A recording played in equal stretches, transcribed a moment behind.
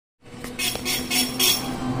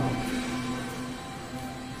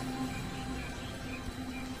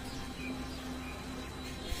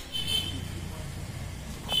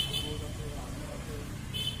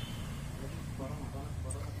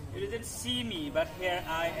see me, but here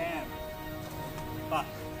I am. But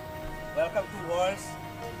welcome to world's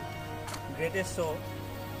greatest show,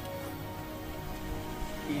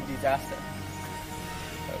 Eid Disaster.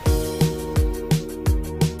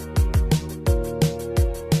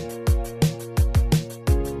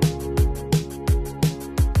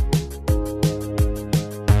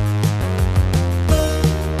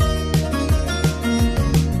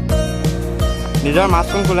 Nizar mask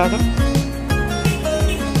kon khula tha?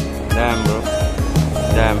 Damn bro.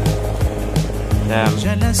 Damn.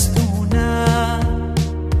 جلست هنا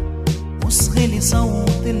أصغي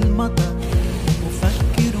لصوت المطر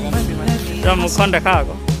أفكر ما الذي حصل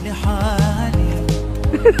لحالي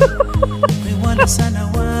طوال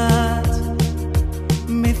سنوات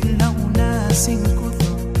مثل أناس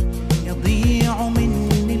كثر يضيع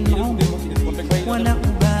مني العمر ولا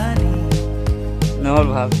أبالي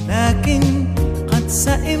لكن قد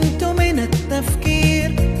سئمت من التفكير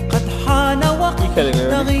قد حان وقت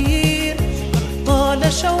التغيير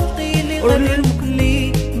طال شوقي لغد الكل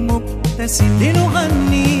مبتسم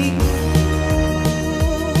لنغني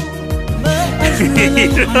ما أجمل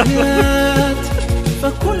الحياة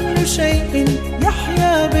فكل شيء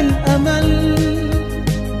يحيا بالأمل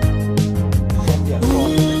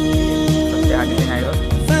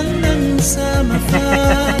فلننسى ما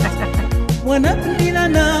فات ونبني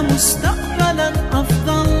لنا مستقبلا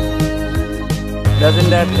أفضل. Doesn't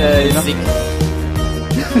that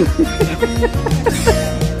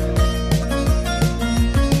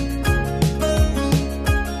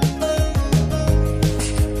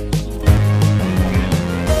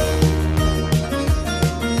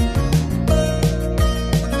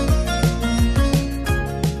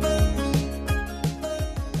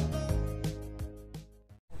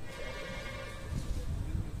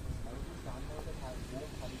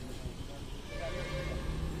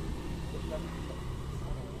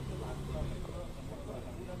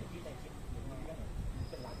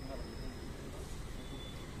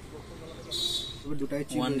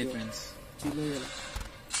One difference.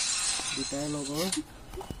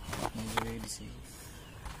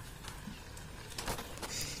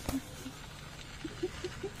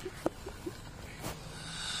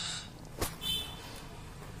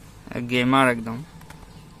 a gamer ekdom.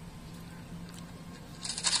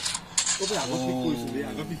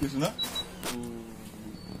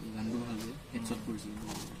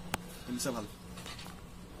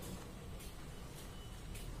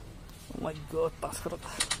 Oh my god, pass karo.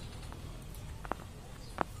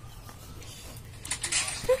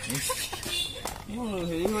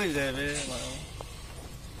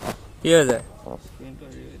 Here is it.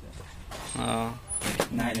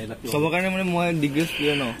 সব কাৰণে মানে মই degree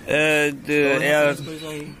player ন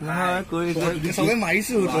সবে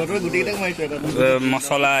মাৰিছো তোৰ গুটিকেইটাক মাৰিছো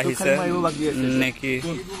মছলা আহিছে নেকি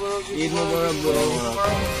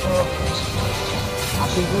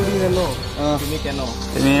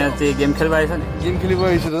তুমি আজি গেম খেলিব আহিছা নে গেম খেলিব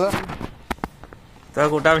আহিছো দাদা তই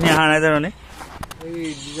গোটা পিন্ধি অহা নাই জানো এই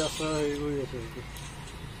ডিজাস্টাৰ হৈ আছে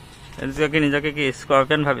এতিয়াকে নিজকে কি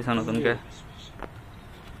স্কৰ্পিয়ন ভাবিছা নতুনকে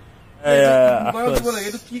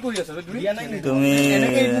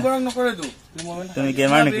তুমি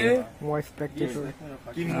গেমাৰ নেকি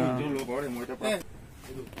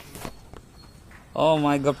Oh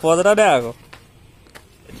my god, পদৰা দে আকৌ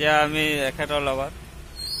এতিয়া আমি এখেতৰ লগত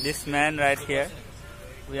this man right here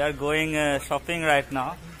we are going shopping right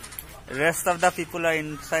now rest of the people are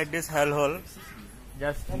inside this hellhole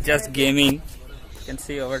just gaming you can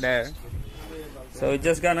see over there so we're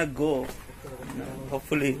just gonna go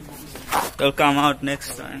hopefully they'll come out next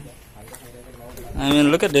time. I mean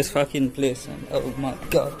look at this fucking place and oh my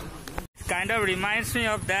god it kind of reminds me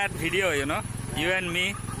of that video, you know, you and me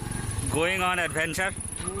going on adventure.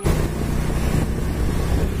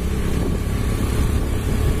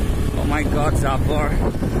 Oh my god, Zabor.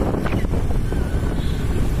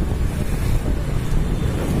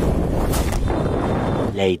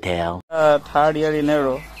 Later. Third year in a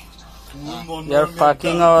row. You're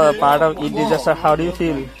fucking a part of Eid Disaster. How do you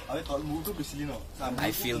feel? I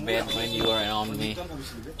feel bad when you are around me.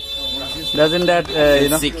 Doesn't that, you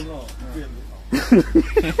know? Sick.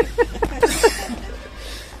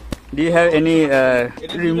 Do you have any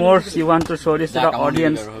remorse you want to show this to the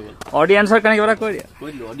audience? Audience or can you go?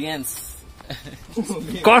 Audience.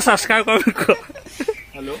 Go subscribe.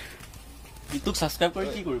 Hello. You subscribe kori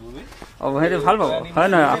ki koribo be? Oh, bhai bhal baba. Hai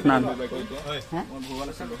na apna.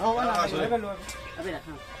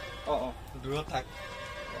 দূৰত থাক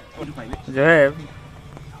Joab.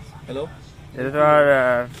 Hello. This is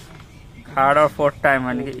our third or fourth time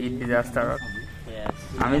when Eid Disaster. Yes.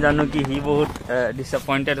 আমি জানো কি হি বহুত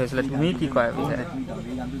disappointed হৈছিল তুমি কি কয়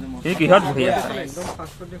তুমি কিহত বহি আছা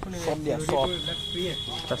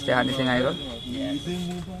ফাৰ্ষ্টে হানি সিং আহি গ'ল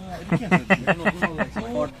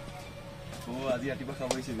আজি ৰাতিপুৱা খাব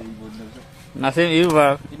আহিছে এই বহুত নাছিম ইউ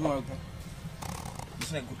বাৰ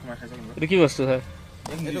এইটো কি বস্তু হয়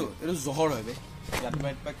এইটো জহৰ হয় বে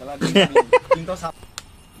ৰাতিপুৱা খেলা কিন্তু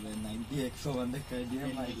 90 100 দেখাই দিয়ে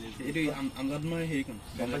মাইলেজ এইটো আমজাদ মই হেৰি কোন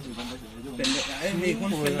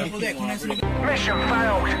Mission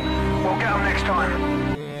failed. We'll get them next time.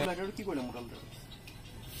 কি কৰিলে মোটাল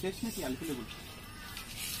শেষ নে কি আলফিলে গ'ল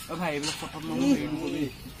ও ভাই এইবিলাক ফটো নলও হেৰি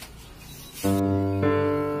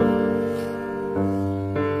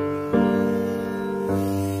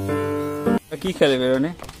কি খেলিবি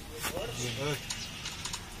ৰনি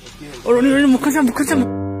ও ৰনি মুখ চাম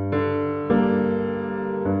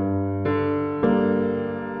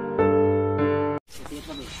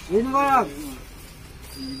Eid Mubarak.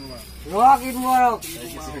 Rock Eid Mubarak.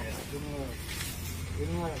 Eid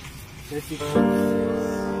Mubarak.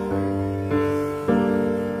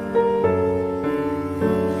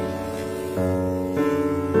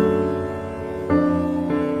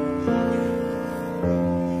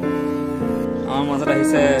 আমাৰ মাজত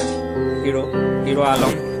আহিছে হিৰো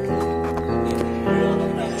আলম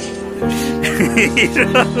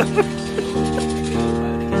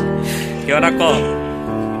কিবা এটা ক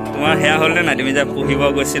তোমাৰ হেয়া হ'ল নে নাই তুমি যে পঢ়িব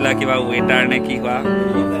গৈছিলা কিবা ৱেটাৰ নে কি কোৱা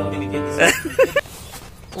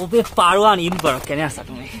ওবে পাৰোৱান ইন বৰ কেনে আছা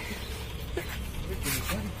তুমি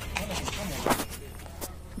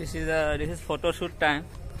this is photo shoot time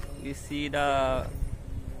we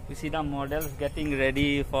see the models getting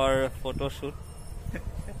ready for photo shoot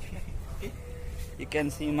you can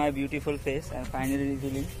see my beautiful face and finally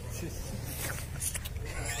revealing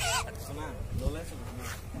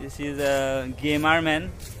this is a gamer man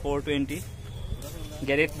 420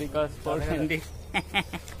 get it because 420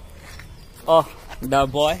 oh the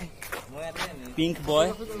boy pink boy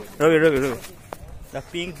Rogi. The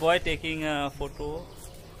pink boy taking a photo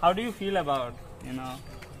how do you feel about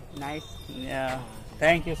nice yeah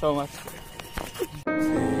thank you so much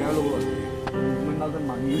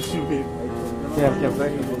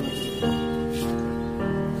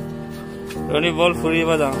Roni bol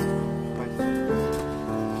furiba jao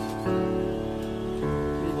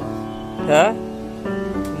ha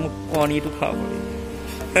muk koni tu kha pare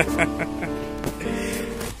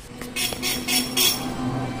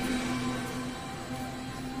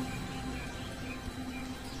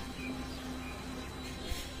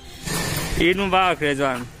Eid Mubarak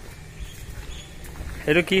Rezwan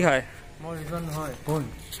এটো কি হয় মই region হয় কোন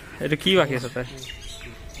এটো কি বাকি আছে তাই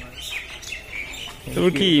এটো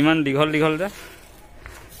কি ইমান দীঘল যে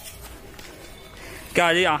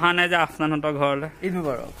কাজি আহা নাই যে আফনানহঁতৰ ঘৰলে Eid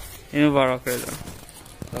Mubarak Rezwan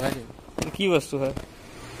লগাইছে এটো কি বস্তু হয়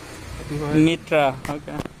মিত্ৰা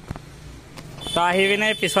ওকে তা আহিবি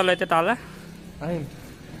নাই পিছলৈতে তালে আহিম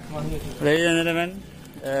Ladies and gentlemen,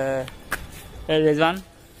 Rezwan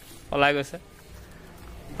ওলাই গৈছে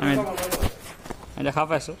আমি দেখা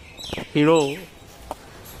পাইছো hero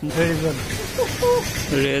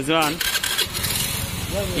Rezwan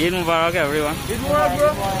Eid Mubarak everyone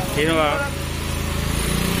Eid Mubarak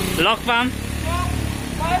লগ পাম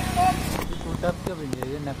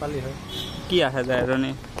নেপালী হয় কি আহে যায়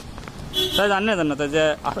ৰনি তই জানে তই যে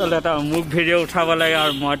আচলতে এটা মোক ভিডিঅ' উঠাব লাগে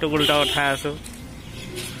আৰু মইতো উল্টা উঠাই আছো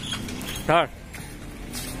ধৰ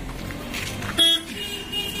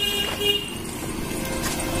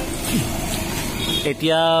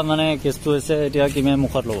এতিয়া মানে কেছটো হৈছে এতিয়া কিমে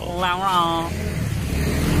মুখত ল'ব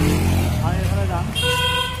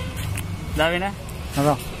যাবি নে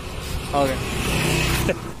নাযাওঁ okay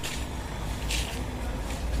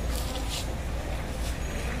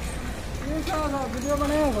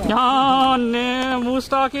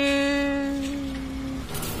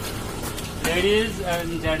Ladies and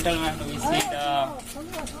gentlemen, we see the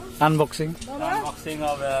unboxing unboxing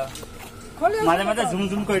of মাঝে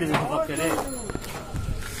zoom করে দিছো পক্ষে রে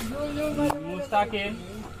Mustaqim,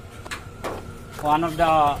 one of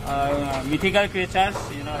the mythical creatures,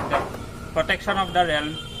 the protection of the realm.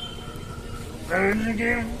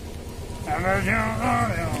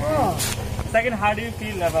 Second, how do you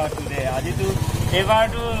feel about today? Aji tu ebar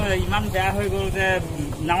tu iman beya hoi gol je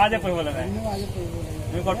namaze poribo laga.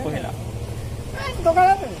 Tumi kot pohila?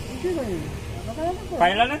 দোকানতে কি করি দোকানতে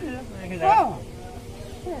পাইলা না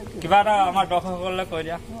কিবা এটা আমাৰ দৰ্শকসকললৈ কৈ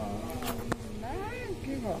দিয়া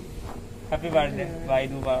কি কম হ্যাপি বার্থডে বা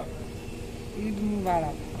ঈদ মুবারক ঈদ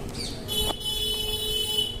মুবারক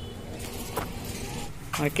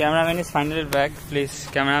My cameraman is finally back. Please,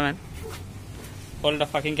 cameraman, hold the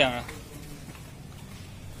fucking camera.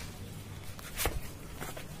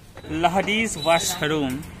 Lahadi's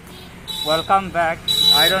washroom. Welcome back.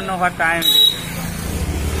 I don't know what time it is.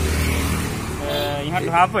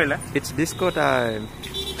 It's disco time.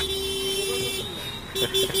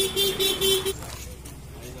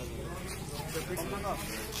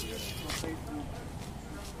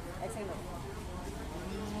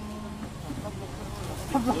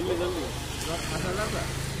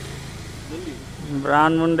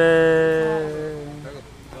 Brown Munde.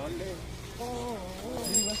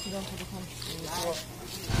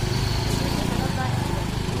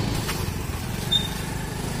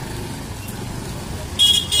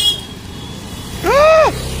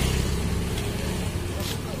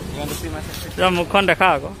 Ya mukhon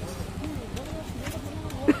dekha ako.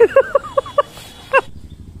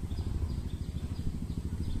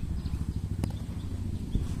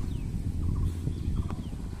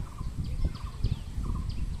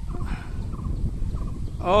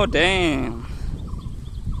 Oh damn.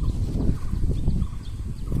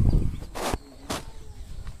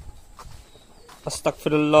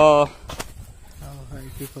 Astaghfirullah.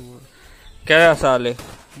 Kya sale?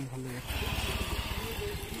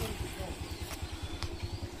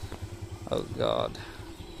 Oh God.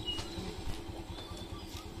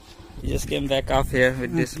 We just came back off here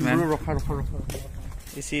with this man.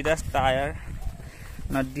 You see that tire?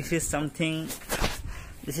 Now this is something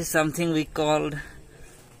we called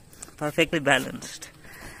perfectly balanced,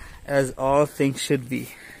 as all things should be,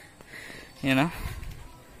 you know.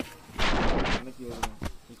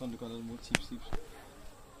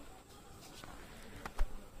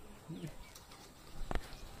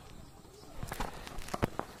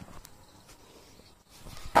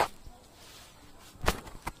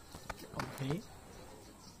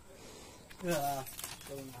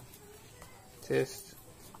 Taste.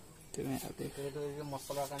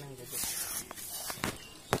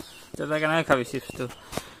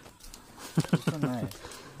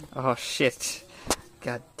 Oh shit.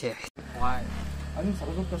 God damn it. Why?